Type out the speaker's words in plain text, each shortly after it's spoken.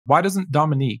why doesn't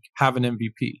Dominique have an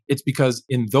MVP? It's because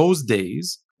in those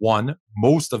days, one,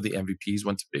 most of the MVPs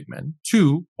went to big men.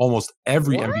 Two, almost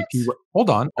every MVP. Hold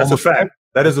on. That's a fact.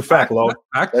 That is a fact, Lo.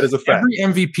 That is a fact.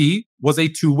 Every MVP was a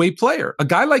two-way player. A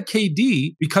guy like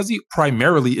KD, because he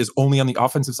primarily is only on the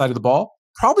offensive side of the ball,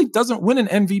 probably doesn't win an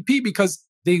MVP because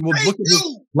they will look at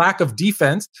his lack of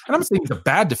defense. And I'm saying he's a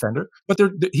bad defender, but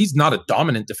he's not a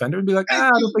dominant defender and be like, I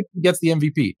don't think he gets the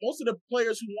MVP. Most of the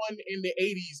players who won in the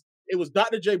 80s, it was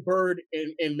Dr. J. Bird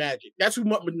and Magic. That's who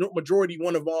majority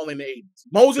won of all in the 80s.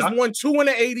 Moses won 2 in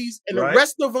the 80s, and the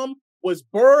rest of them was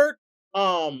Bird,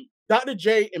 Dr.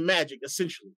 J, and Magic,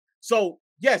 essentially. So,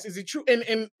 yes, is it true?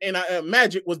 And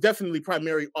Magic was definitely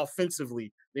primary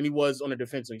offensively than he was on the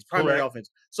defensive. He's primary offense.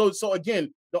 So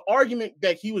again, the argument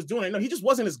that he was doing, he just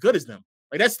wasn't as good as them.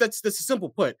 Like that's a simple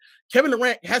put. Kevin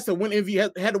Durant has to win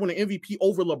MVP, had to win an MVP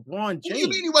over LeBron James. What do you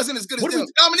mean he wasn't as good as them?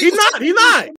 He's not.